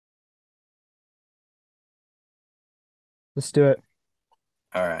Let's do it.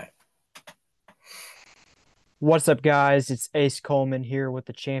 All right. What's up, guys? It's Ace Coleman here with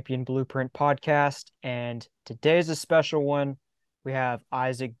the Champion Blueprint podcast, and today's a special one. We have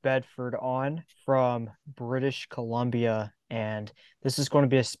Isaac Bedford on from British Columbia, and this is going to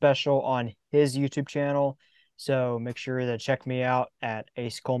be a special on his YouTube channel. So make sure to check me out at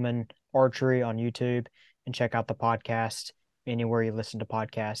Ace Coleman Archery on YouTube and check out the podcast anywhere you listen to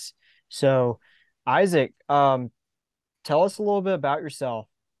podcasts. So, Isaac, tell us a little bit about yourself.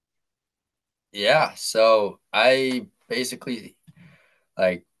 Yeah. So I basically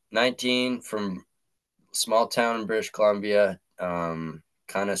like 19 from small town in British Columbia.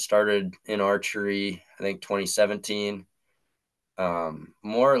 Kind of started in archery, I think 2017.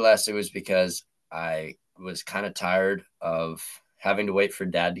 More or less it was because I was kind of tired of having to wait for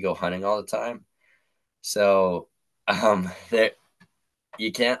dad to go hunting all the time. So there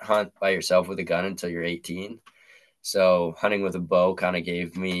you can't hunt by yourself with a gun until you're 18. So hunting with a bow kind of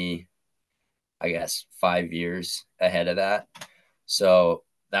gave me, I guess, 5 years ahead of that. So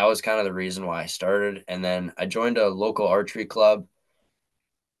that was kind of the reason why I started. And then I joined a local archery club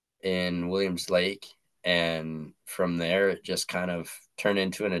in Williams Lake. And from there, it just kind of turned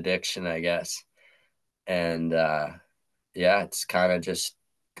into an addiction, I guess. And yeah, it's kind of just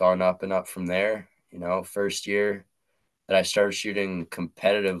gone up and up from there. First year that I started shooting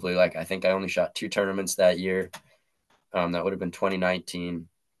competitively, like I think I only shot two tournaments that year. That would have been 2019.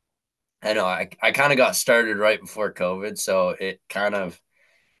 I know I kind of got started right before COVID, so it kind of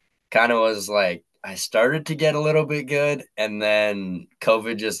was like I started to get a little bit good, and then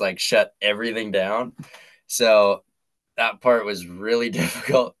COVID just like shut everything down. So that part was really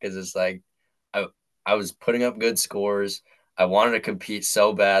difficult because it's like I I was putting up good scores. I wanted to compete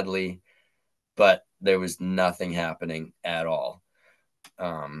so badly, but there was nothing happening at all.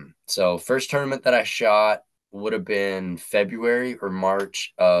 So first tournament that I shot would have been February or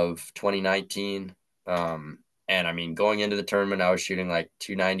March of 2019. And I mean, going into the tournament, I was shooting like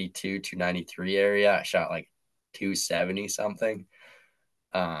 292, 293 area. I shot like 270 something.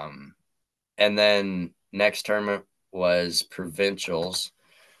 Um, and then next tournament was provincials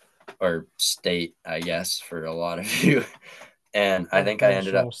or state, I guess, for a lot of you. And I think I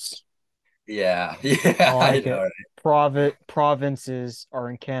ended up, Provincials. yeah, I yeah, I like know. it. Right? Provinces are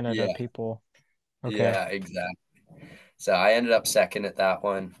in Canada, Yeah, people. Okay. yeah, exactly. So I ended up second at that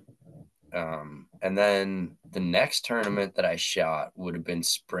one. And then the next tournament that I shot would have been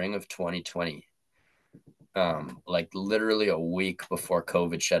spring of 2020, like literally a week before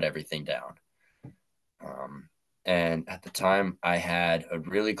COVID shut everything down. Um, and at the time, I had a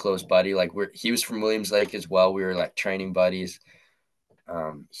really close buddy. Like he was from Williams Lake as well. We were like training buddies.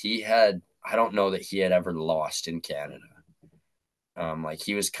 He had, I don't know that he had ever lost in Canada. Like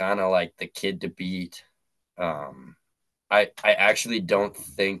he was kind of like the kid to beat. Um, I actually don't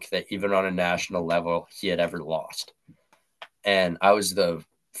think that even on a national level he had ever lost. And I was the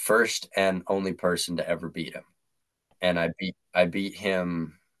first and only person to ever beat him. And I beat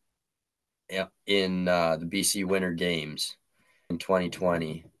him in the BC Winter Games in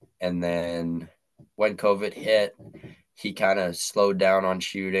 2020. And then when COVID hit, he kind of slowed down on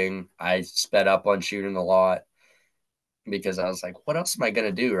shooting. I sped up on shooting a lot because I was like, what else am I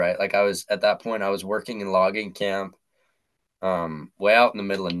gonna do, right? Like I was at that point, I was working in logging camp, way out in the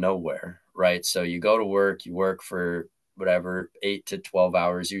middle of nowhere, right? So you go to work, you work for whatever 8 to 12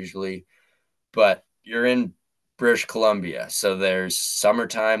 hours usually, but you're in British Columbia, so there's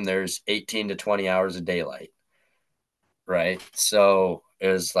summertime, there's 18 to 20 hours of daylight, right? So it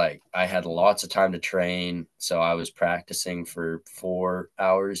was like I had lots of time to train, so I was practicing for 4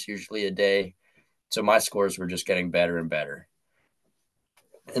 hours usually a day. So my scores were just getting better and better.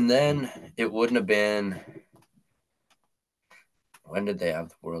 And then it wouldn't have been, when did they have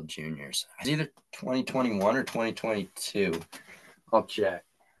the World Juniors? It's either 2021 or 2022. I'll check.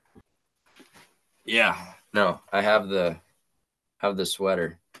 Yeah, no, I have the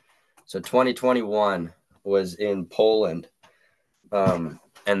sweater. So 2021 was in Poland. And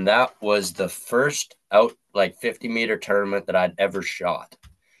that was the first out like 50-meter tournament that I'd ever shot.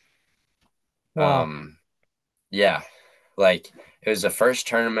 Wow. Um, yeah, like it was the first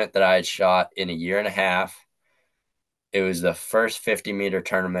tournament that I had shot in a year and a half. It was the first 50-meter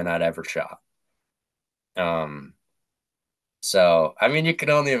tournament I'd ever shot. Um, so I mean, you can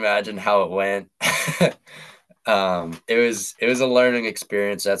only imagine how it went. It was a learning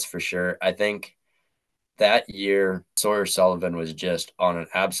experience, that's for sure. I think that year Sawyer Sullivan was just on an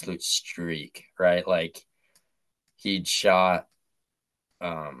absolute streak, right? Like he'd shot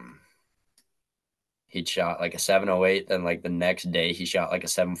um he'd shot like a 708, then like the next day he shot like a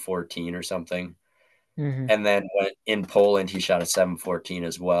 714 or something. Hmm. And then in Poland, he shot a 714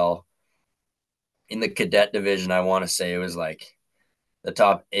 as well. In the cadet division, I want to say it was like the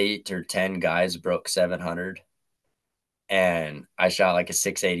top 8 or 10 guys broke 700, and I shot like a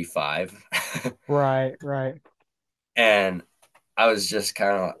 685. Right, right. And I was just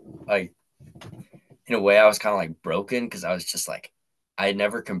kind of like, in a way, I was kind of like broken because I was just like, I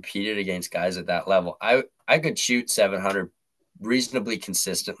never competed against guys at that level. I could shoot 700 reasonably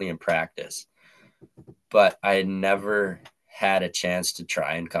consistently in practice, but I never had a chance to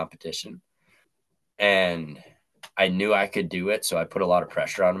try in competition. And I knew I could do it, so I put a lot of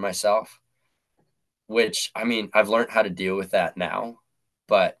pressure on myself, which I mean, I've learned how to deal with that now.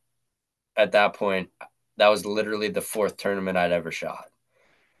 But at that point, that was literally the fourth tournament I'd ever shot,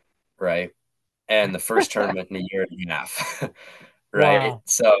 right? And the first tournament in a year and a half, right? Wow.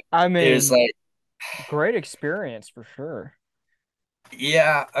 So I it was mean, like, great experience for sure.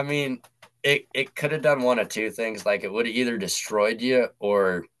 yeah, I mean, it could have done one of two things. Like it would have either destroyed you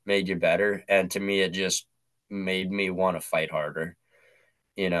or made you better. And to me, it just made me want to fight harder.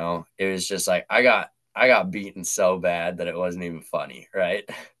 It was just like I got beaten so bad that it wasn't even funny, right?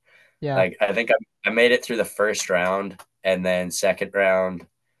 Yeah. Like I think I made it through the first round, and then second round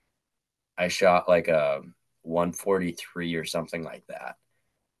I shot like a 143 or something like that.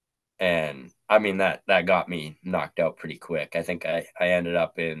 And I mean that got me knocked out pretty quick. I think I ended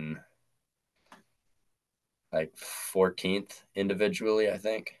up in like 14th individually, I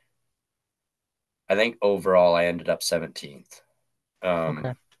think overall I ended up 17th.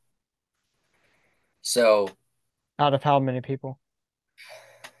 Okay. So Out of how many people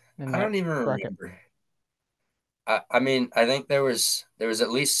in I that don't even bracket? remember. I mean, I think there was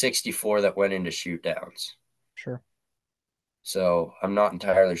at least 64 that went into shoot downs. Sure. So I'm not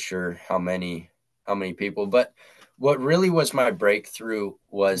entirely sure how many people, but what really was my breakthrough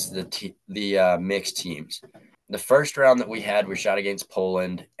was the mixed teams. The first round that we had, we shot against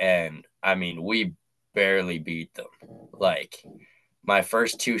Poland, and I mean, we barely beat them. Like my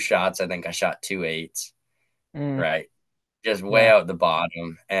first two shots, I think I shot two eights, Mm, right? Just way yeah. out the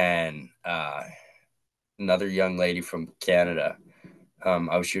bottom. And another young lady from Canada,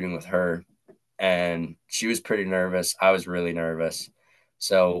 I was shooting with her, and she was pretty nervous. I was really nervous.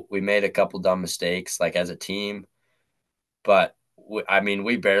 So we made a couple dumb mistakes, like as a team, but I mean,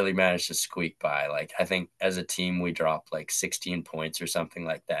 we barely managed to squeak by. Like, I think as a team, we dropped like 16 points or something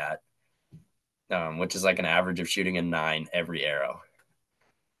like that, which is like an average of shooting a nine every arrow.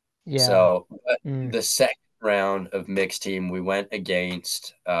 Yeah. So, but Mm, the second round of mixed team, we went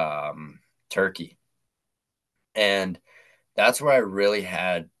against Turkey. And that's where I really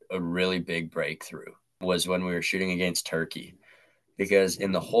had a really big breakthrough was when we were shooting against Turkey. Because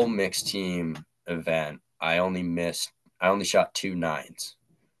in the whole mixed team event, I only shot two nines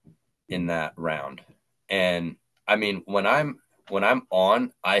in that round. And I mean, when I'm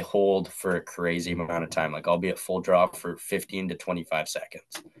on, I hold for a crazy amount of time. Like I'll be at full draw for 15 to 25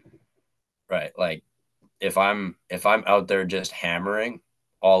 seconds. Right? Like if I'm out there just hammering,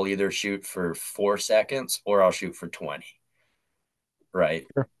 I'll either shoot for 4 seconds or I'll shoot for 20. Right?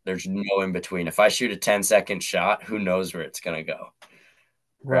 sure. There's no in between. If I shoot a 10-second shot, who knows where it's going to go,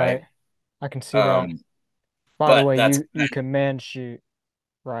 right? Right. I can see that. Um By the but way, that's you command shoot,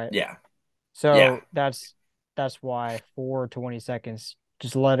 right? yeah. Yeah. So that's why for 20 seconds,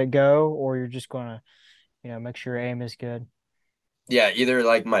 just let it go, or you're just gonna, make sure your aim is good. Yeah, either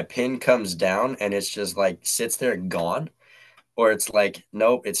like my pin comes down and it's just like sits there gone, or it's like,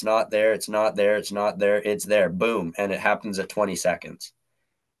 nope, it's not there, it's not there, it's not there, it's there, boom, and it happens at 20 seconds.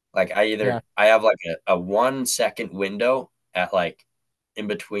 Like Yeah, I have like a 1 second window at like in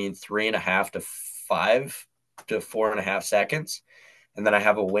between 3.5 to 5 to 4.5 seconds. And then I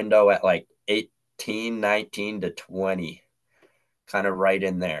have a window at like 18, 19 to 20, kind of right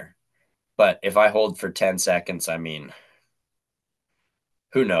in there. But if I hold for 10 seconds, I mean,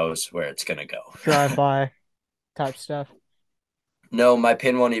 who knows where it's gonna go. drive by type stuff. No, my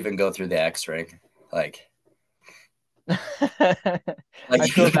pin won't even go through the X ring. Like, like I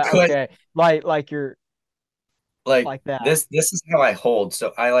you feel that. could Okay, like you're like like that this is how I hold.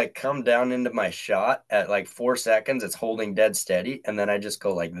 So I like come down into my shot at like 4 seconds. It's holding dead steady, and then I just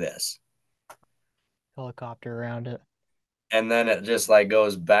go like this, helicopter around it. and then it just like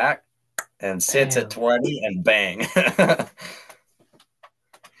goes back and sits at Bam. 20, and bang.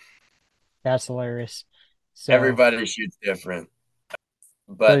 That's hilarious. So, Everybody shoots different,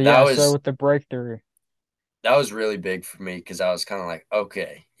 so but that yeah, so was with the breakthrough, that was really big for me because I was kind of like,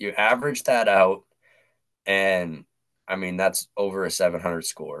 okay, you average that out, and I mean that's over a 700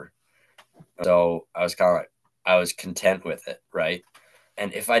 score. So I was kind of like, I was content with it, right?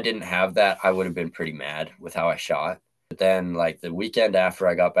 And if I didn't have that, I would have been pretty mad with how I shot. But then, like the weekend after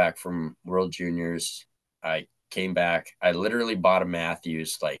I got back from World Juniors, I came back. I literally bought a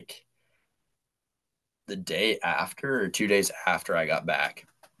Matthews like the day after or 2 days after I got back.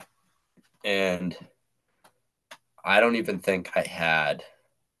 And I don't even think I had,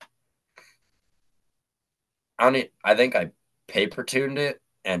 I think I paper tuned it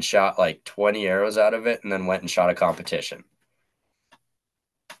and shot like 20 arrows out of it and then went and shot a competition.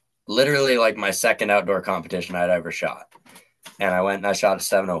 Literally like my second outdoor competition I'd ever shot. And I went and I shot a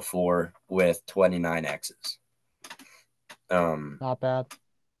 704 with 29 X's. Not bad.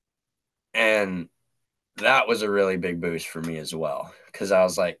 And that was a really big boost for me as well because I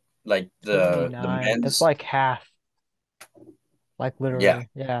was like the 29. That's men's, like half, like yeah, literally.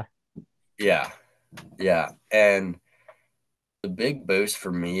 Yeah. yeah, yeah. And the big boost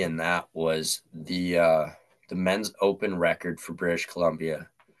for me in that was the men's open record for British Columbia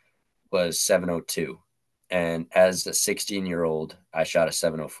was 702. And as a 16-year-old, I shot a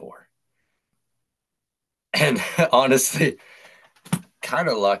 704. And honestly, kind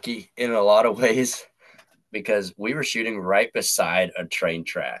of lucky in a lot of ways because we were shooting right beside a train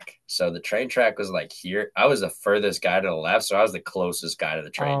track. So the train track was like here. I was the furthest guy to the left, so I was the closest guy to the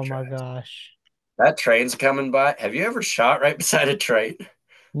train Oh my tracks. gosh. That train's coming by. Have you ever shot right beside a train?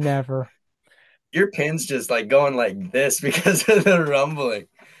 Never. Your pin's just like going like this because of the rumbling,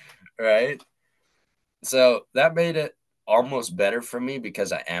 right? So that made it almost better for me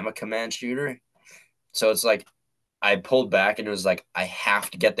because I am a command shooter. So it's like I pulled back and it was like I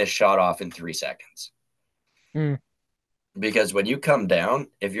have to get this shot off in 3 seconds. Mm, Because when you come down,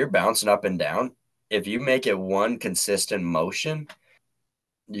 if you're bouncing up and down, if you make it one consistent motion,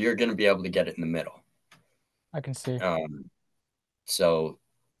 you're going to be able to get it in the middle. I can see. Um, so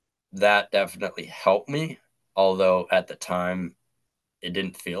that definitely helped me, although at the time it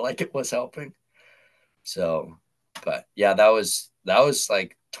didn't feel like it was helping. So, but yeah, that was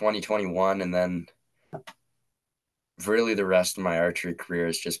like 2021, and then really the rest of my archery career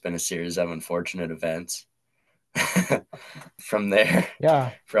has just been a series of unfortunate events. from there,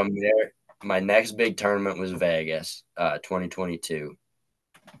 Yeah. from there, my next big tournament was Vegas, 2022.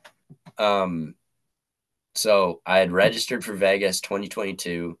 Um, so I had registered for Vegas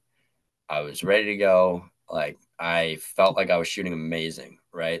 2022. I was ready to go. Like I felt like I was shooting amazing,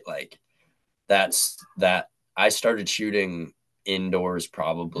 right? Like that I started shooting indoors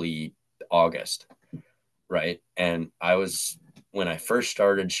probably August, right? And I was when I first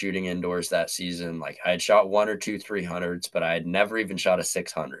started shooting indoors that season, like I had shot one or two 300s, but I had never even shot a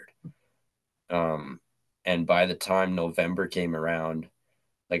 600. Um, and by the time November came around,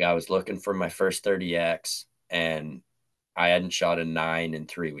 like I was looking for my first 30X and I hadn't shot a 9 in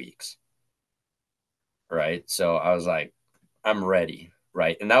 3 weeks, right? So I was like, I'm ready,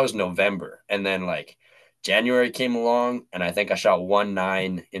 right? And that was November. And then like January came along and I think I shot 1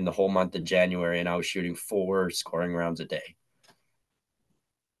 9 in the whole month of January and I was shooting 4 scoring rounds a day.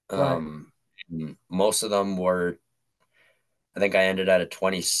 Right. Um, most of them were, I think I ended at a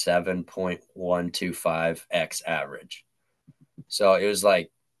 27.125x average. So it was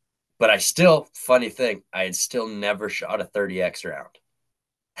like, but I still, funny thing, I had still never shot a 30x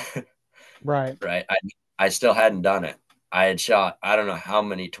round, Right. right? I still hadn't done it. I had shot, I don't know how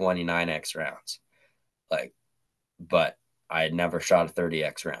many 29x rounds, like, but I had never shot a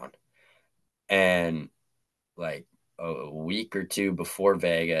 30x round. And like a week or two before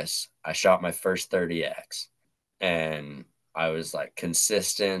Vegas, I shot my first 30x and I was like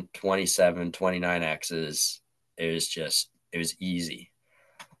consistent 27, 29x's. It was easy.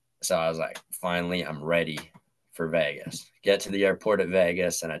 So I was like, finally, I'm ready for Vegas. Get to the airport at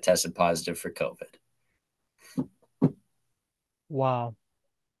Vegas, and I tested positive for COVID. Wow.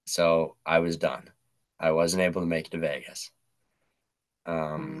 So I was done. I wasn't able to make it to Vegas.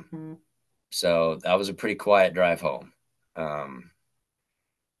 So that was a pretty quiet drive home. Um,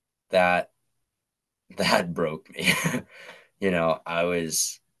 that that broke me.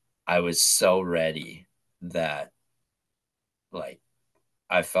 I was so ready that like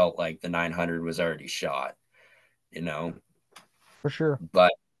I felt like the 900 was already shot, you know. For sure.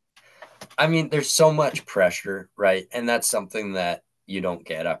 But I mean, there's so much pressure, right? And that's something that you don't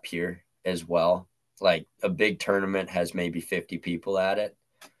get up here as well. Like a big tournament has maybe 50 people at it.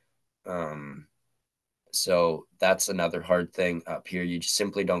 Um, so that's another hard thing up here. You just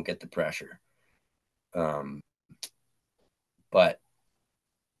simply don't get the pressure. Um, but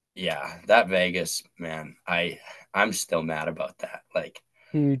yeah, that Vegas, man, I'm still mad about that. Like,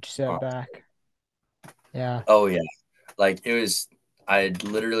 Huge uh, setback. Yeah. oh yeah, like it was. I had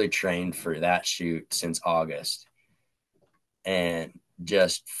literally trained for that shoot since August, and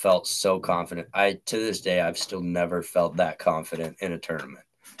just felt so confident. To this day, I've still never felt that confident in a tournament.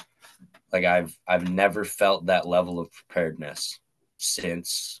 Like I've never felt that level of preparedness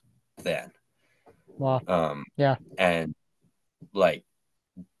since then. Wow. Um, Yeah, and like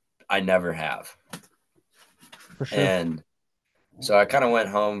I never have. for sure. And so I kind of went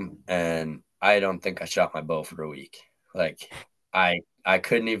home and I don't think I shot my bow for a week. Like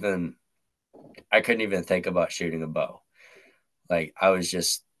I couldn't even think about shooting a bow. Like I was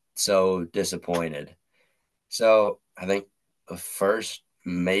just so disappointed. So I think the first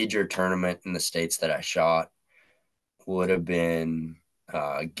major tournament in the States that I shot would have been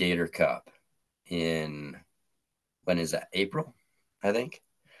Gator Cup in when is that? April, I think.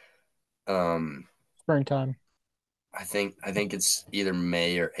 Um, Springtime. I think it's either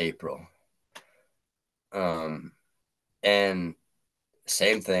May or April. Um, and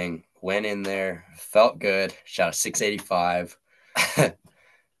same thing. Went in there, felt good, shot a 685,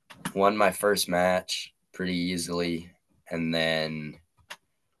 won my first match pretty easily, and then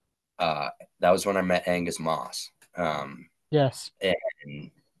uh, that was when I met Angus Moss. Yes.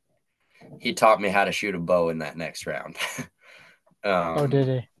 And he taught me how to shoot a bow in that next round. Oh, did um,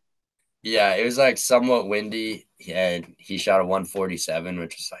 he? yeah, it was like somewhat windy. He shot a 147,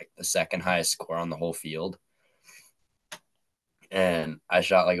 which is like the second highest score on the whole field. And I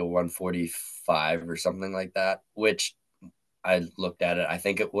shot like a 145 or something like that, which I looked at it. I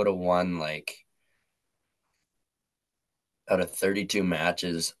think it would have won like out of 32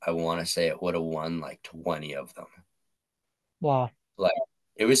 matches. I want to say it would have won like 20 of them. Wow. Like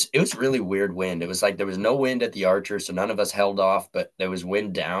it was really weird wind. It was like there was no wind at the archer, so none of us held off, but there was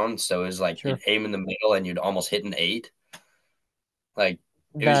wind down. So it was like Sure. you'd aim in the middle and you'd almost hit an eight. Like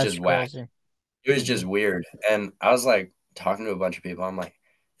it was That's just whack. crazy. It was Hmm. just weird. And I was like talking to a bunch of people. I'm like,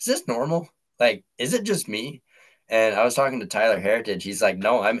 is this normal? Like, is it just me? And I was talking to Tyler Heritage. He's like,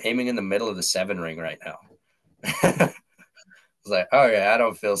 no, I'm aiming in the middle of the seven ring right now. I was like, oh yeah, I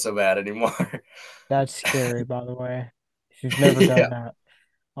don't feel so bad anymore. That's scary, by the way. If you've never Yeah, done that.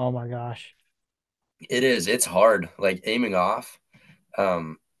 Oh my gosh. it is. It's hard. Like aiming off.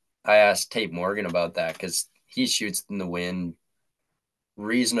 Um, I asked Tate Morgan about that because he shoots in the wind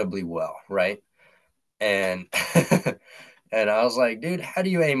reasonably well, right? And and I was like, dude, how do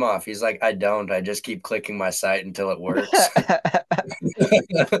you aim off? He's like, I don't. I just keep clicking my sight until it works.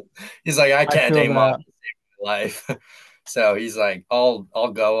 He's like, I I can't feel aim off that. in life. So he's like, I'll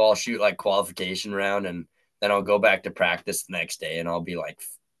shoot like qualification round and then I'll go back to practice the next day and I'll be like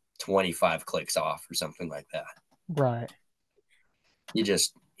 25 clicks off or something like that. Right. He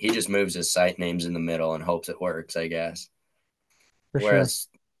just moves his sight names in the middle and hopes it works, I guess. For sure. Whereas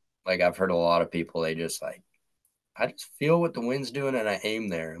like I've heard a lot of people, they just like, I just feel what the wind's doing and I aim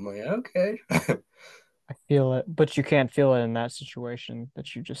there. I'm like, okay. I feel it. But you can't feel it in that situation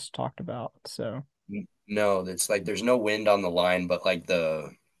that you just talked about. So, No, it's like there's no wind on the line, but like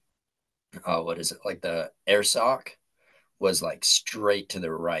the what is it? Like the air sock was like straight to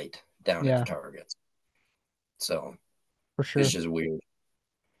the right down at the yeah, targets. So for it's sure. just weird.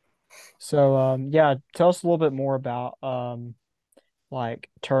 So, yeah, tell us a little bit more about like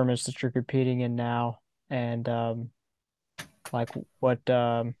tournaments that you're competing in now and like what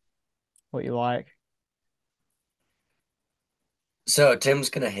you like. So Tim's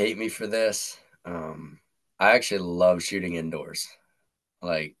gonna hate me for this. I actually love shooting indoors.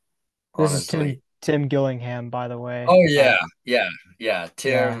 Like This is honestly. Tim Gillingham, by the way. Oh yeah, yeah, yeah. Yeah,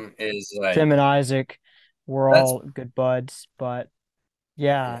 Tim is Tim like and Isaac, we're that's all good buds, but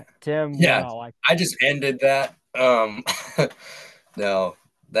yeah. yeah, Tim will Yeah. not like I just ended that. No,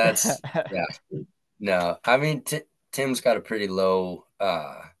 that's yeah. No, I mean Tim's got a pretty low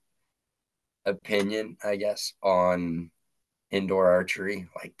opinion, I guess, on indoor archery,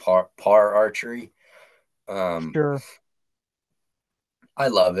 like par archery. Um, Sure, I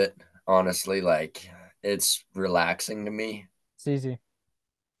love it, honestly. Like it's relaxing to me. it's easy.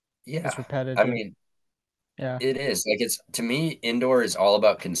 It's Yeah. I repetitive. mean, Yeah, it is. Like it's to me, indoor is all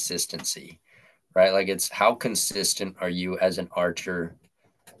about consistency, right? Like it's how consistent are you as an archer?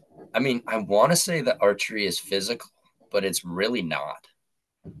 I mean, I want to say that archery is physical, but it's really not,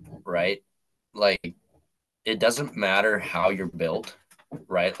 right? Like it doesn't matter how you're built,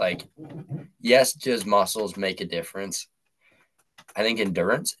 right? Like yes, does muscles make a difference? I think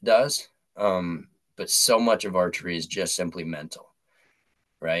endurance does. But so much of archery is just simply mental,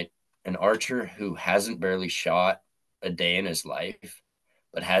 right? An archer who hasn't barely shot a day in his life,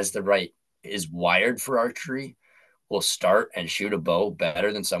 but has the right, is wired for archery, will start and shoot a bow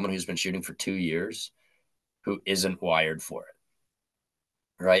better than someone who's been shooting for 2 years who isn't wired for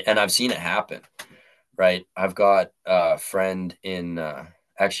it, right? And I've seen it happen. right? I've got a friend in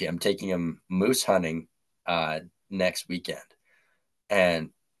actually I'm taking him moose hunting next weekend.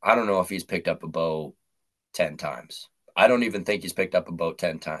 And I don't know if he's picked up a bow 10 times. I don't even think he's picked up a bow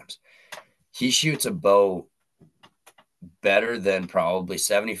 10 times. He shoots a bow better than probably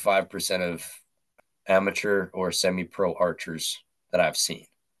 75% of amateur or semi-pro archers that I've seen,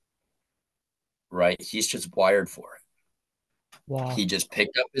 right? He's just wired for it. Wow. He just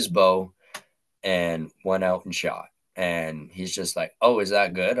picked up his bow and went out and shot. And he's just like, "Oh, is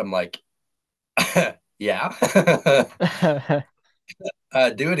that good?" I'm like, "Yeah."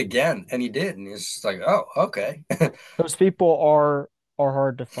 Do it again. And he did. And he's just like, "Oh, okay." Those people are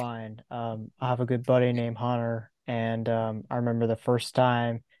hard to find. I have a good buddy named Hunter, and I remember the first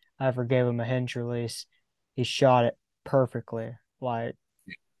time I ever gave him a hinge release, he shot it perfectly, like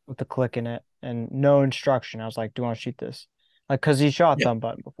with the click in it and no instruction. I was like, "Do you want to shoot this?" Like, because he shot Yeah, thumb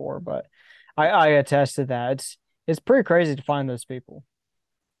button before, but I attested that it's pretty crazy to find those people.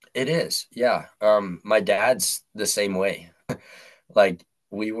 it is. Yeah. My dad's the same way. Like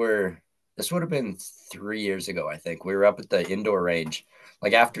we were, this would have been 3 years ago, I think. We were up at the indoor range.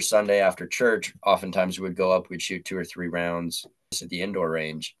 Like after Sunday, after church, oftentimes we would go up, we'd shoot 2 or 3 rounds at the indoor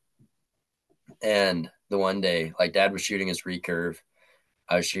range. And the one day, like dad was shooting his recurve,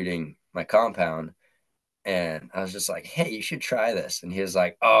 I was shooting my compound, and I was just like, "Hey, you should try this." And he was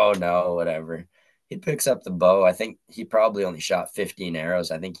like, "Oh no, whatever." He picks up the bow. I think he probably only shot 15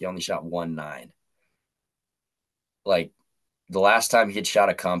 arrows. I think he only shot 1.9. Like the last time he'd shot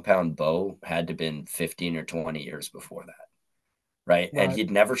a compound bow had to been 15 or 20 years before that, right? And Right.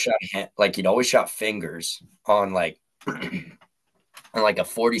 he'd never shot like he'd always shot fingers on like on like a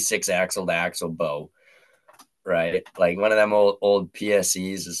 46 axle to axle bow, right? Like one of them old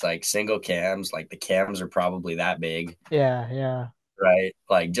PSEs is like single cams, like the cams are probably that big, Yeah, yeah. right?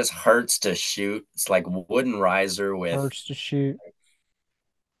 Like just hurts to shoot. It's like wooden riser with Hurts to shoot.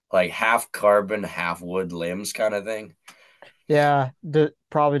 like half carbon, half wood limbs kind of thing. Yeah, the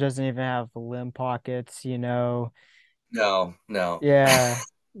probably doesn't even have limb pockets, No, no. Yeah,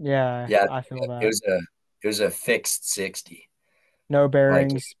 yeah, Yeah, I feel it that. was a it was a fixed 60. No Like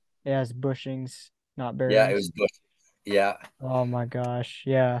bearings. It has bushings, not yeah, it bearings. was bush. Yeah. Oh my gosh.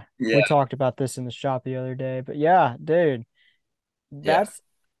 Yeah. We Yeah. talked about this in the shop the other day, but yeah, dude, Yeah. that's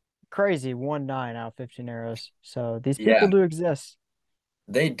crazy. 1.9 out of 15 arrows. So these people Yeah. do exist.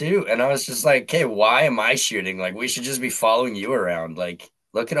 They do. And I was just like, "Okay, why am I shooting? Like we should just be following you around. Like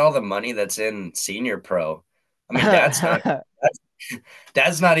look at all the money that's in senior pro. I mean, that's,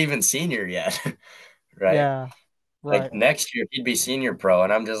 dad's not even senior yet, right? Yeah, Like right. next year he'd be senior pro,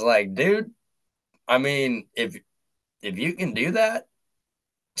 and I'm just like, dude, I mean, if you can do that,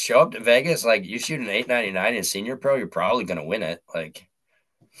 show up to Vegas, like you shoot an 899 in senior pro, you're probably gonna win it. Like,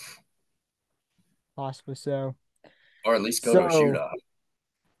 Possibly so. or at least go to a shoot So, off.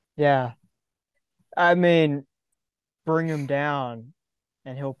 yeah, I mean, bring him down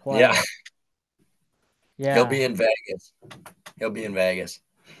and he'll Yeah, play. he'll be Yeah, in Vegas. He'll be in Vegas.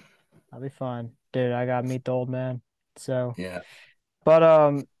 that'll be fun. Dude, I gotta meet the old man. So, Yeah. but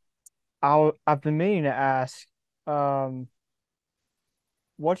I've been meaning to ask, um,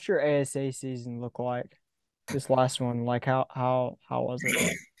 what's your ASA season look like? This last one, like how was it?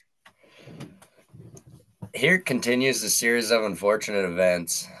 Here continues the series of unfortunate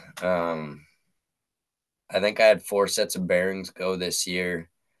events. Um, I think I had 4 sets of bearings go this year.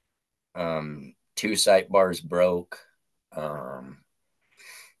 2 sight bars broke. Um,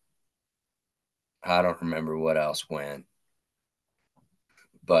 I don't remember what else went,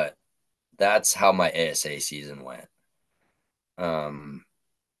 but that's how my ASA season went. Um,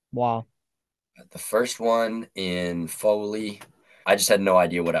 Wow. the first one in Foley, I just had no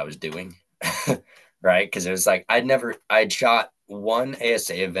idea what I was doing, right? Because it was like I'd shot one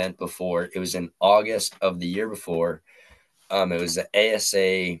ASA event before. It was in August of the year before. It was the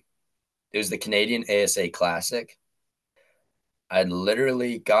ASA, it was the Canadian ASA Classic. I'd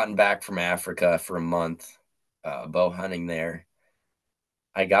literally gotten back from Africa for a month, bow hunting there.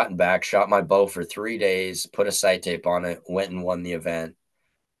 I gotten back, shot my bow for 3 days, put a sight tape on it, went and won the event.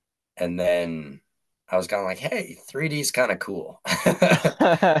 And then I was kind of like, hey, 3D is kind of cool.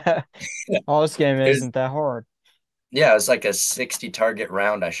 All this game It was, isn't that hard. yeah, it was like a 60 target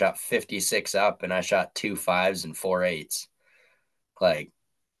round. I shot 56 up and I shot 2 5s and 4 8s. Like,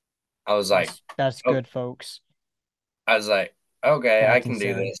 I was like, That's oh, good, folks. I was like, okay, I That's can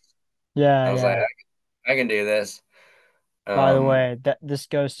do insane. this. Yeah, I was like, yeah. I can do this. By the Um, way, that this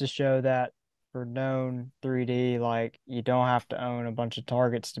goes to show that for known 3D, like you don't have to own a bunch of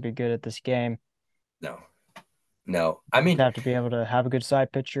targets to be good at this game. no, no. I You just mean, have to be able to have a good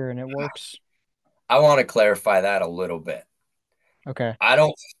side picture and it works. I want to clarify that a little bit. Okay. I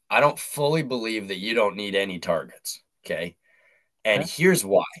don't I don't fully believe that you don't need any targets. Okay. And Okay. here's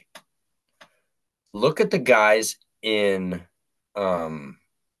why. Look at the guys in um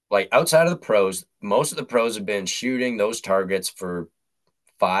like outside of the pros, most of the pros have been shooting those targets for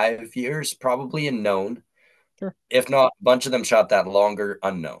 5 years, probably and known. Sure. If not, a bunch of them shot that longer,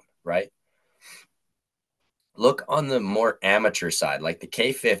 unknown, right? Look on the more amateur side, like the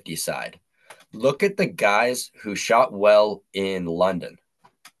K50 side. Look at the guys who shot well in London.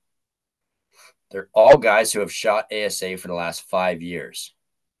 They're all guys who have shot ASA for the last 5 years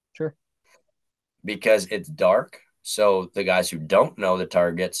Sure. because it's dark. So the guys who don't know the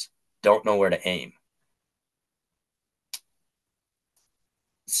targets don't know where to aim.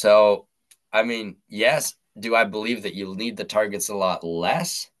 So, I mean, yes, do I believe that you'll need the targets a lot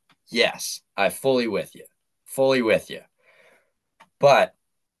less? Yes, I fully with you. Fully with you. But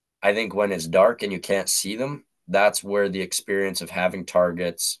I think when it's dark and you can't see them, that's where the experience of having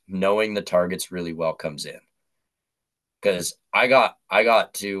targets, knowing the targets really well comes in. Because I got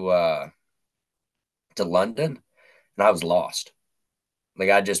to London and I was lost. Like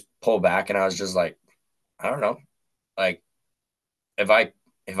I just pulled back and I was just like, I don't know. Like if I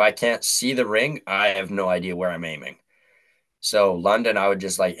if I can't see the ring, I have no idea where I'm aiming. So London, I would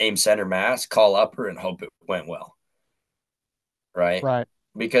just like aim center mass, call upper, and hope it went well, right? Right.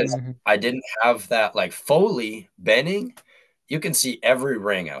 Because Hmm. I didn't have that like Foley bending. You can see every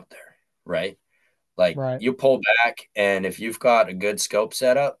ring out there, right? Like Right. you pull back, and if you've got a good scope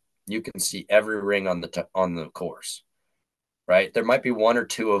setup, you can see every ring on on the course, right? There might be one or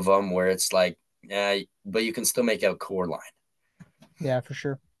two of them where it's like, yeah, but you can still make out core line. Yeah, for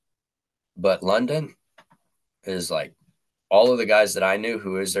sure. But London is like all of the guys that I knew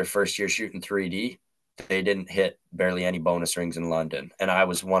who is their first year shooting 3D, they didn't hit barely any bonus rings in London. And I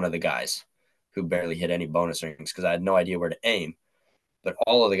was one of the guys who barely hit any bonus rings because I had no idea where to aim. But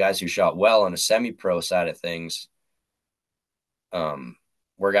all of the guys who shot well on a semi pro side of things um,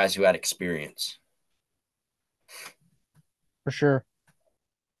 were guys who had experience. For sure.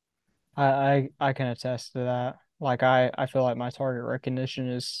 I can attest to that. Like I feel like my target recognition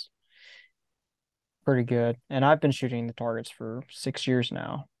is pretty good. And I've been shooting the targets for 6 years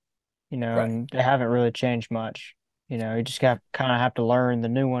now, Right. and they haven't really changed much. You just kind of have to learn the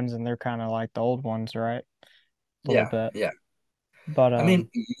new ones, and they're kind of like the old ones, right? A little Yeah. bit. Yeah. But I mean,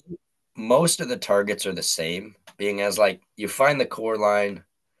 most of the targets are the same, being as like you find the core line,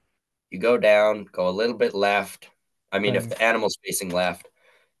 you go down, go a little bit left. I mean, if boom. the animal's facing left,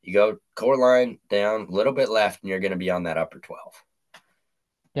 you go core line down a little bit left, and you're going to be on that upper 12.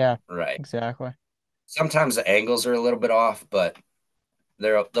 Yeah, Right. exactly. Sometimes the angles are a little bit off, but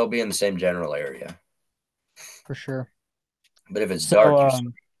they'll be in the same general area. For sure. But if it's So dark,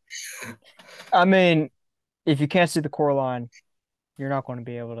 you're I mean, if you can't see the core line, you're not going to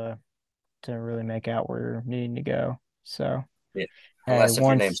be able to really make out where you're needing to go. So, yeah. hey, Unless if your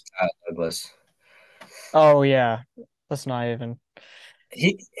once name's Kyle Douglas. oh yeah, let's not even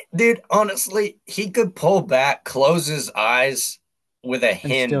He, dude, honestly, he could pull back, close his eyes with a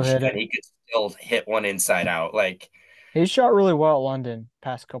and still hinge, hit and it. he could still hit one inside out. Like, He's shot really well at London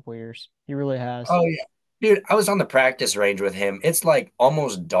past couple years. He really has. oh yeah, dude, I was on the practice range with him. It's like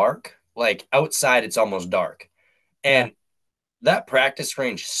almost dark. Like outside, it's almost dark, Yeah, and that practice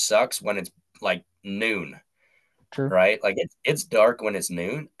range sucks when it's like noon, true. right? Like it's dark when it's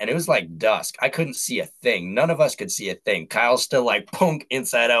noon, and it was like dusk. I couldn't see a thing. None of us could see a thing. Kyle's still like punk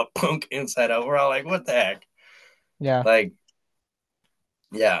inside out, punk inside out. We're all like, what the heck? Yeah, Like,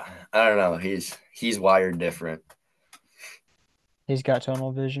 yeah, I don't know. He's wired different. he's got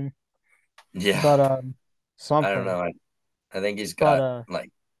tunnel vision. Yeah, But I don't something. know. I think he's But got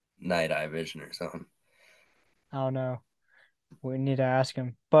like night eye vision or something. I don't know. We need to ask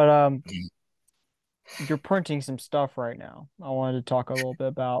him. But you're printing some stuff right now. I wanted to talk a little bit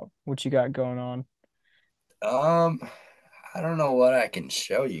about what you got going on. Um, I don't know what I can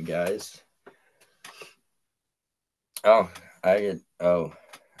show you guys. Oh, I could. Oh,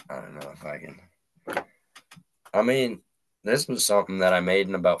 I don't know if I can. I mean, this was something that I made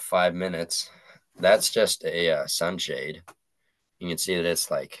in about 5 minutes. That's just a sunshade. You can see that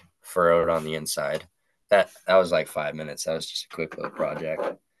it's like furrowed on the inside. That was like 5 minutes. That was just a quick little project.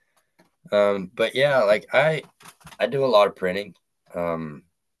 But yeah, like I do a lot of printing. Um,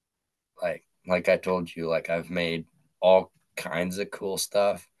 like I told you, like I've made all kinds of cool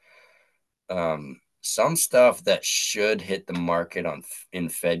stuff. Some stuff that should hit the market on in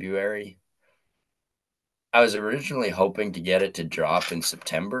February. I was originally hoping to get it to drop in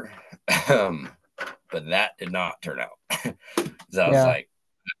September, but that did not turn out. So I was Yeah, like,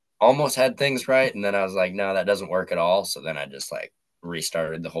 almost had things right, and then I was like, no, that doesn't work at all. So then I just like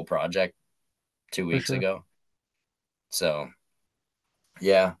restarted the whole project two For weeks sure. ago. So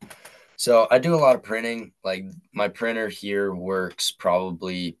yeah. So I do a lot of printing. Like my printer here works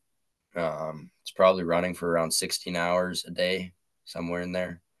probably it's probably running for around 16 hours a day, somewhere in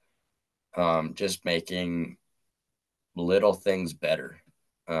there. Just making little things better.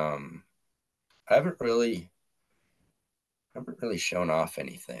 Um, I haven't really shown off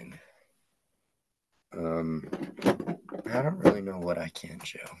anything. Um, I don't really know what I can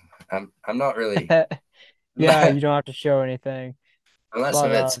show. I'm not really Yeah, you don't have to show anything. unless if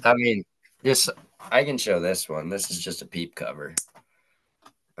But it's I mean just I can show this one. This is just a peep cover.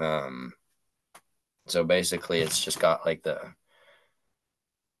 Um, so basically it's just got like the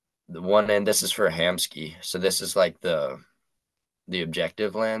one end. This is for a ham ski. So this is like the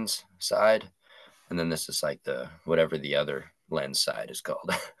objective lens side, and then this is like the whatever the other lens side is called.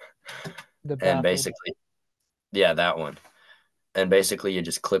 the And baffled. basically, yeah, that one. And basically, you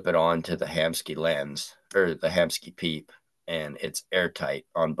just clip it on to the Hamsky lens or the Hamsky peep, and it's airtight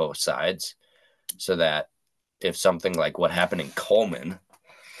on both sides, so that if something like what happened in Coleman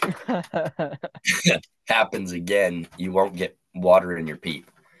happens again, you won't get water in your peep.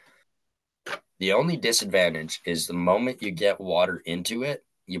 The only disadvantage is the moment you get water into it,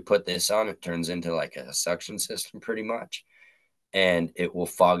 you put this on, it turns into like a suction system pretty much, and it will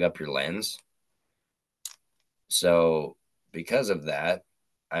fog up your lens. So because of that,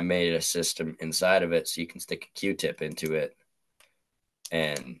 I made a system inside of it so you can stick a Q-tip into it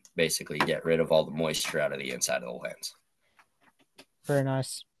and basically get rid of all the moisture out of the inside of the lens. Very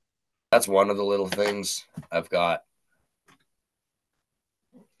nice. That's one of the little things. I've got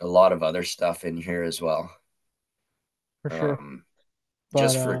a lot of other stuff in here as well. For sure. Um, But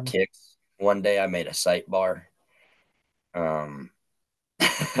just for kicks, one day I made a sight bar. Um,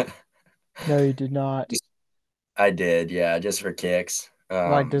 no, you did not. I did, yeah, just for kicks.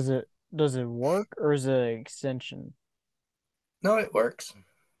 Like, does it work or is it an extension? No, it works.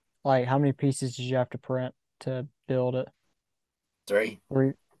 Like, how many pieces did you have to print to build it? Three.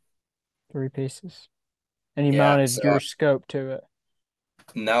 Three, three pieces. And you Yeah. mounted So your scope to it.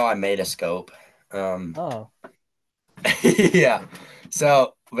 now I made a scope. Um, Oh, yeah.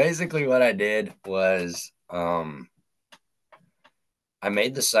 So basically, what I did was I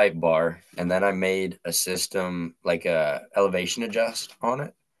made the sight bar, and then I made a system like a elevation adjust on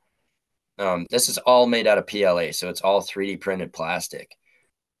it. This is all made out of PLA, so it's all 3D printed plastic.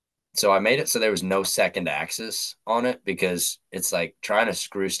 So I made it so there was no second axis on it because it's like trying to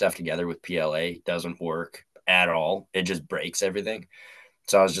screw stuff together with PLA doesn't work at all. It just breaks everything.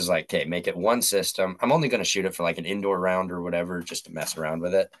 So I was just like, okay, make it one system. I'm only going to shoot it for like an indoor round or whatever, just to mess around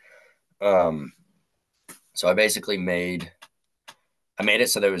with it. Um, so I made it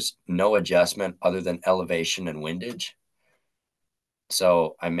so there was no adjustment other than elevation and windage.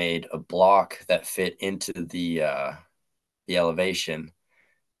 So I made a block that fit into the elevation,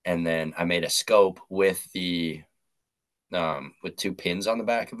 and then I made a scope with two pins on the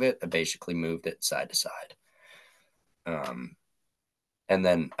back of it. I basically moved it side to side. Um, and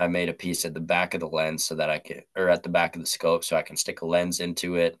then I made a piece at the back of the lens so that I could, or at the back of the scope, so I can stick a lens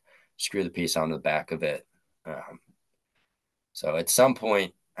into it, screw the piece onto the back of it. Um, so at some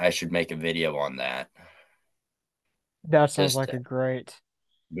point, I should make a video on that, that sounds just like to a great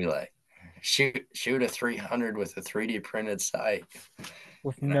be like, shoot a 300 with a 3D printed sight.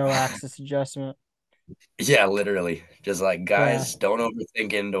 with no axis adjustment. Yeah, literally, just like Yeah, guys, don't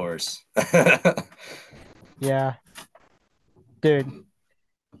overthink indoors. yeah, dude,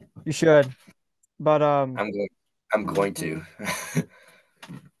 you should. But I'm going. I'm going to.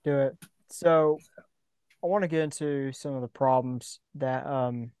 do it. So I want to get into some of the problems that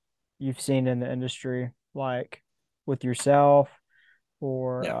you've seen in the industry, like with yourself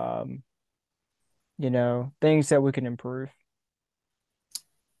or Yeah. things that we can improve.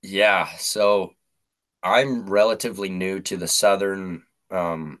 Yeah. So I'm relatively new to the Southern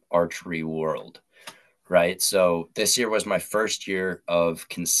archery world, right? So this year was my first year of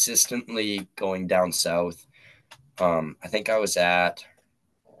consistently going down south. I think I was at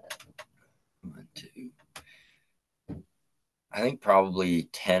one, two, I think probably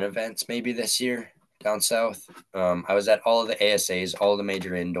 10 events maybe this year down south. I was at all of the ASAs, all of the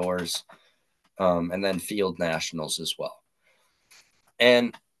major indoors, and then field nationals as well.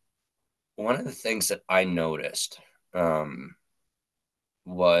 And one of the things that I noticed um,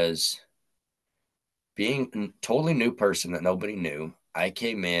 was being a totally new person that nobody knew. I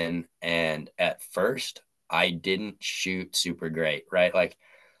came in and at first I didn't shoot super great, right? Like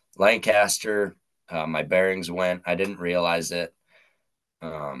Lancaster, my bearings went, I didn't realize it.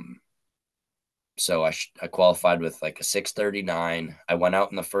 Um, so I qualified with like a 6:39. I went out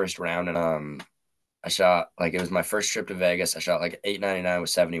in the first round and I shot like it was my first trip to Vegas. I shot like 899 with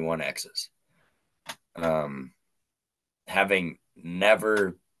 71 X's. Um, having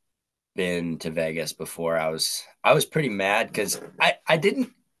never been to Vegas before, I was pretty mad because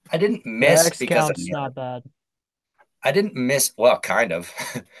I didn't The miss X because of count's nerve. not bad. I didn't miss, well, kind of.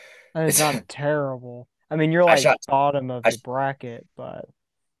 And it's It's not terrible. I mean, you're I like shot bottom of I, the bracket, but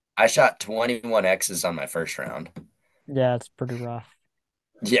I shot 21 X's on my first round. yeah, it's pretty rough.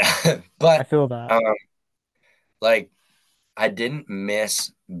 Yeah, I but feel that. um, like I didn't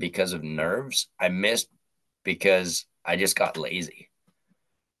miss because of nerves. I missed because I just got lazy,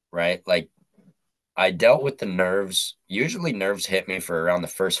 right? Like I dealt with the nerves. Usually nerves hit me for around the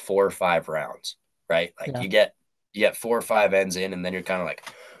first 4 or 5 rounds, right? Like Yeah. you get 4 or 5 ends in and then you're kind of like,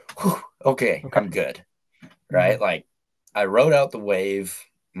 whew, okay, Okay. I'm good, Hmm. right? Like I rode out the wave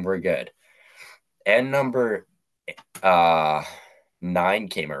and we're good. End number uh 9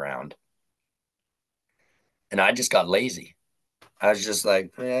 came around and I just got lazy. I was just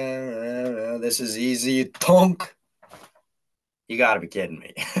like, this is easy. Tonk. You got to be kidding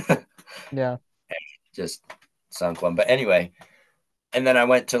me. Yeah. Just sunk one. But anyway, and then I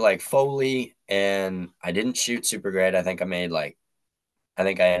went to like Foley and I didn't shoot super great. I think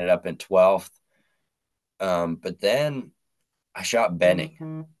I ended up in 12th. But then I shot Benning.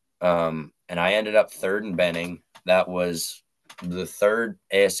 And I ended up third in Benning. That was the third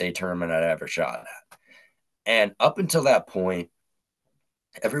ASA tournament I'd ever shot at. And up until that point,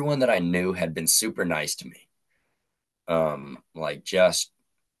 everyone that I knew had been super nice to me. Like just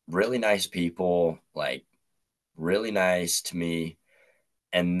really nice people, like really nice to me.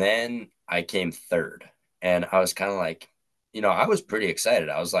 And then I came third. And I was kind of like, I was pretty excited.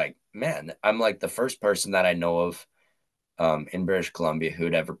 I was like, man, I'm like the first person that I know of in British Columbia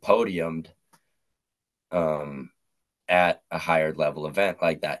who'd ever podiumed um, at a higher level event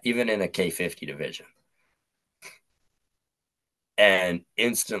like that, even in a K50 division. And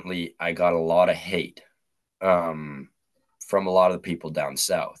instantly I got a lot of hate um, from a lot of the people down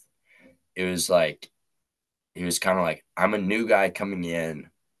south. It was like, he was kind of like, I'm a new guy coming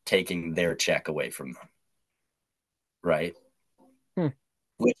in, taking their check away from them, right? Hmm.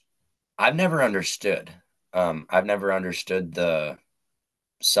 Which I've never understood. I've never understood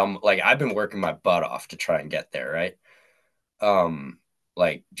like I've been working my butt off to try and get there, right? Um,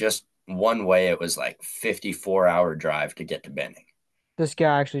 like just one way it was like 54-hour drive to get to Benning. This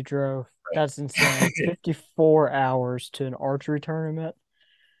guy actually drove. That's insane. Right. 54 hours to an archery tournament.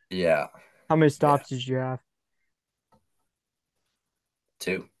 Yeah, How many yeah, stops did you have?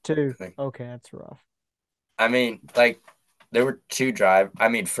 two, Two. I think. Okay, that's rough. I mean, like there were two drive. I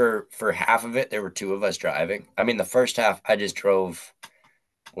mean, for half of it, there were two of us driving. I mean, the first half I just drove,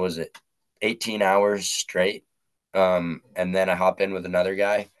 what was it, 18 hours straight. And then I hopped in with another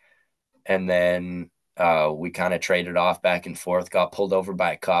guy, and then we kind of traded off back and forth. Got pulled over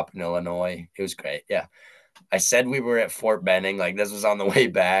by a cop in Illinois. It was great. Yeah, I said we were at Fort Benning. Like this was on the way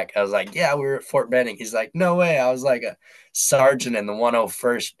back. I was like, yeah, we were at Fort Benning. He's like, no way. I was like a sergeant in the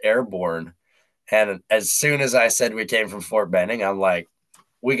 101st Airborne. And as soon as I said we came from Fort Benning, I'm like,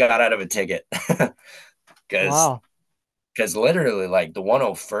 we got out of a ticket because Wow, literally like the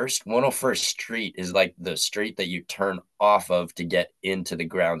 101st Street is like the street that you turn off of to get into the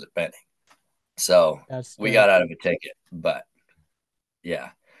grounds at Benning. So that's we got dope. out of a ticket, but yeah.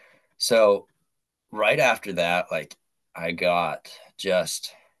 So right after that, like I got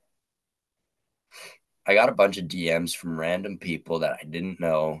just I got a bunch of DMs from random people that I didn't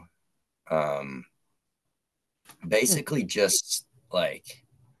know. Um, Hmm. basically just like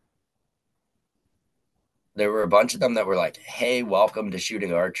there were a bunch of them that were like, "Hey, welcome to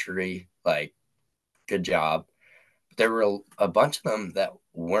shooting archery. Like, good job." But there were a bunch of them that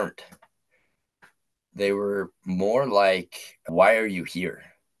weren't. They were more like, "Why are you here?"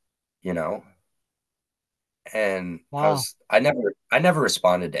 You know? And Wow, I never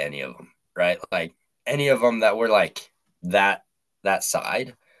responded to any of them, right? Like any of them that were like that that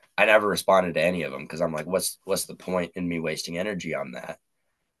side, I never responded to any of them because I'm like, what's the point in me wasting energy on that?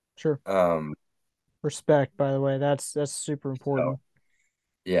 sure. Um, Respect, by the way. That's super so important.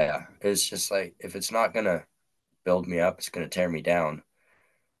 yeah, it's just like if it's not gonna build me up, it's gonna tear me down,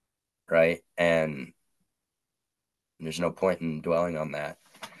 right? And there's no point in dwelling on that.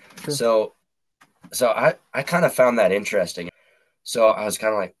 Sure. So I kind of found that interesting. So I was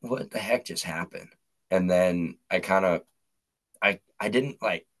kind of like, what the heck just happened? And then I didn't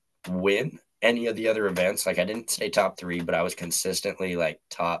like win any of the other events. Like I didn't stay top 3, but I was consistently like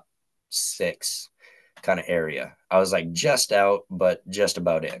top 6 kind of area. I was like just out, but just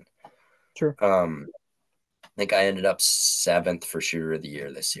about in. Sure. I think I ended up seventh for shooter of the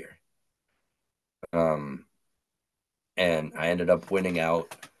year this year. Um, and I ended up winning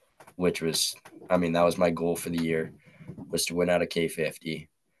out, which was, I mean, that was my goal for the year, was to win out a K50.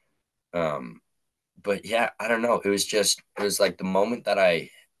 Um, but yeah, I don't know. It was like the moment that I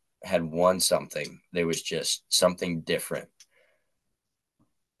had won something, there was just something different,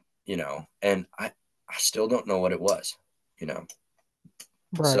 and I still don't know what it was, you know.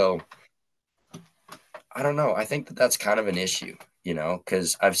 Right. So I don't know. I think that that's kind of an issue,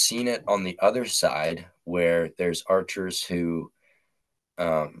 because I've seen it on the other side where there's archers who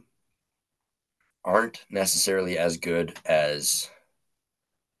um, aren't necessarily as good as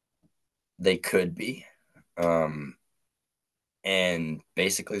they could be. Um, and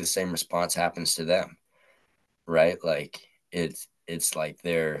basically the same response happens to them, right? Like it's like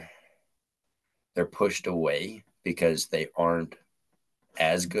they're pushed away because they aren't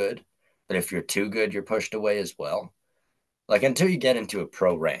as good. But if you're too good, you're pushed away as well. Like until you get into a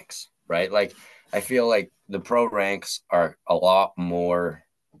pro ranks, right? Like I feel like the pro ranks are a lot more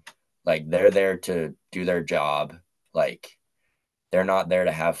like they're there to do their job. Like they're not there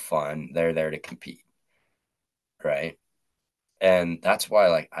to have fun. They're there to compete, right? And that's why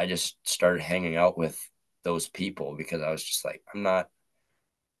like I just started hanging out with those people because I was just like I'm not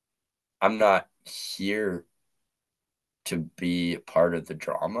here to be a part of the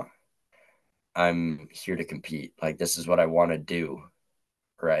drama. I'm here to compete. Like this is what I want to do,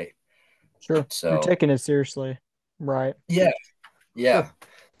 right? Sure. You're So taking it seriously. Right. yeah, yeah. Sure.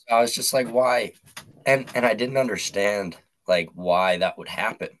 So I was just like, why? And I didn't understand like why that would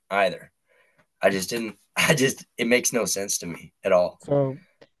happen either. I just didn't. I just it makes no sense to me at all. So,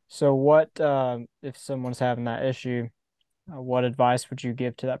 so what, if someone's having that issue, what advice would you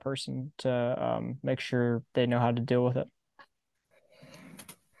give to that person to make sure they know how to deal with it?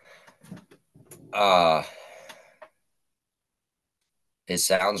 Uh it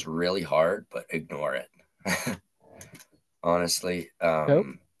sounds really hard, but ignore it. Honestly, Nope.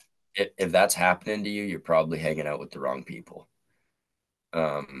 if that's happening to you, you're probably hanging out with the wrong people.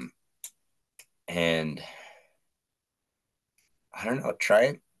 Um, and I don't know, try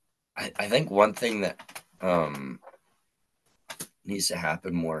it. I think one thing that needs to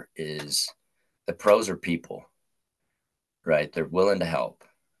happen more is the pros are people, right? They're willing to help.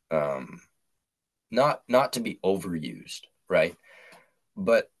 Um, not to be overused, right?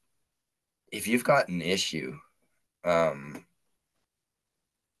 But if you've got an issue, um,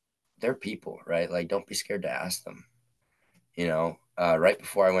 they're people, right? Like, don't be scared to ask them. Right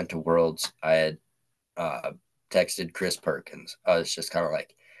before I went to Worlds, I had uh, texted Chris Perkins. I was just kind of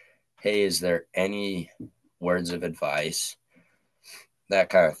like, hey, is there any words of advice? That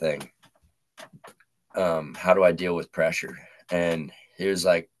kind of thing. How do I deal with pressure? And he was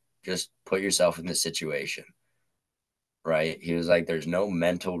like, just put yourself in the situation, right? He was like, there's no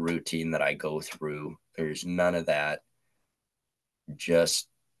mental routine that I go through. There's none of that. Just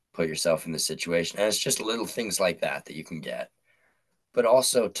put yourself in the situation. And it's just little things like that that you can get. But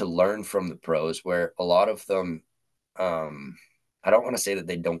also to learn from the pros, where a lot of them, um, I don't want to say that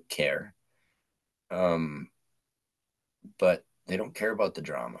they don't care, um, but they don't care about the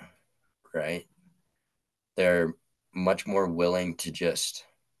drama, right? They're much more willing to just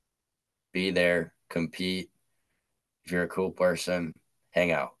be there, compete. If you're a cool person,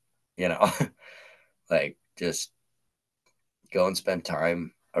 hang out, you know, like just go and spend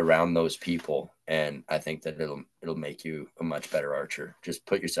time around those people. And I think that it'll make you a much better archer. Just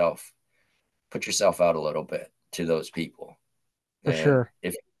put yourself out a little bit to those people. For And sure.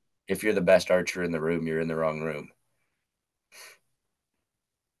 if you're the best archer in the room, you're in the wrong room.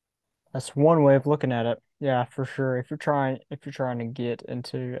 That's one way of looking at it. Yeah, for sure. If you're trying to get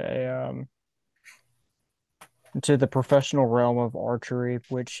into the professional realm of archery,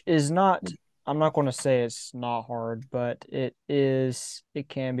 which is not, I'm not going to say it's not hard, but it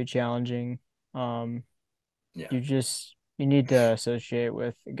can be challenging. Um, Yeah. you need to associate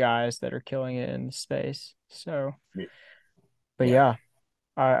with guys that are killing it in the space. So, but Yeah.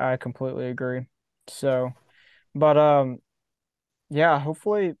 yeah, I completely agree. So, but yeah,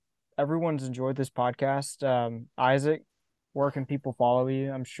 hopefully everyone's enjoyed this podcast. Isaac, where can people follow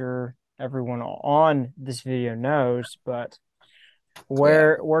you? I'm sure everyone on this video knows, but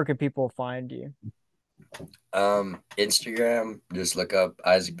Yeah. where can people find you? Instagram, just look up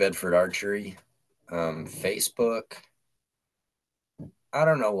Isaac Bedford Archery. Facebook, I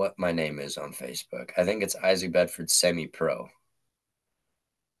don't know what my name is on Facebook. I think it's Isaac Bedford Semi Pro.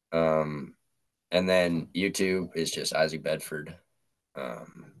 Um, and then YouTube is just Isaac Bedford.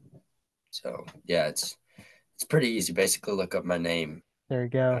 Um, So yeah, it's pretty easy. Basically, look up my name. There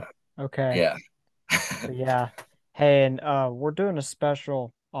you Uh, go. Okay. yeah, But yeah. Hey, and we're doing a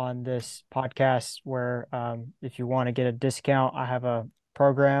special on this podcast where if you want to get a discount, I have a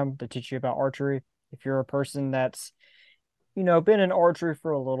program to teach you about archery. If you're a person that's, been in archery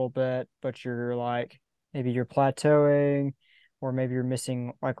for a little bit, but you're like maybe you're plateauing or maybe you're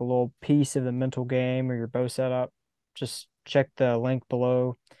missing like a little piece of the mental game or your bow setup, just check the link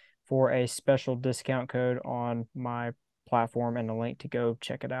below for a special discount code on my platform and a link to go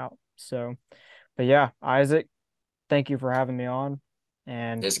check it out. So, but yeah, Isaac, thank you for having me on.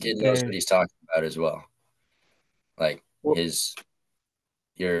 And this kid knows what dude, he's talking about as well. Like well, his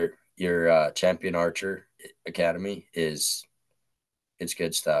your champion archer academy is it's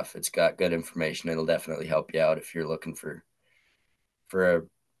good stuff. It's got good information. It'll definitely help you out if you're looking for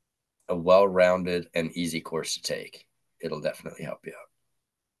a well-rounded and easy course to take. It'll definitely help you out.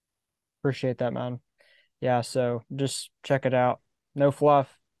 appreciate that, man. Yeah, so just check it out. No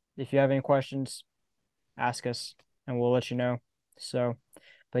fluff. If you have any questions, ask us and we'll let you know. So,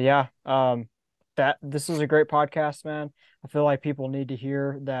 but yeah, that this is a great podcast, man. I feel like people need to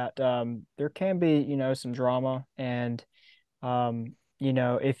hear that there can be, some drama and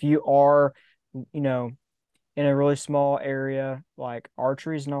if you are, you know, in a really small area, like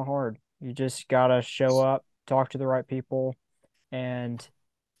archery is not hard. You just gotta show up, talk to the right people, and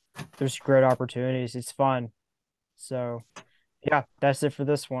there's great opportunities. It's fun. So, yeah, that's it for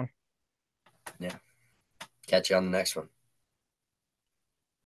this one. Yeah. Catch you on the next one.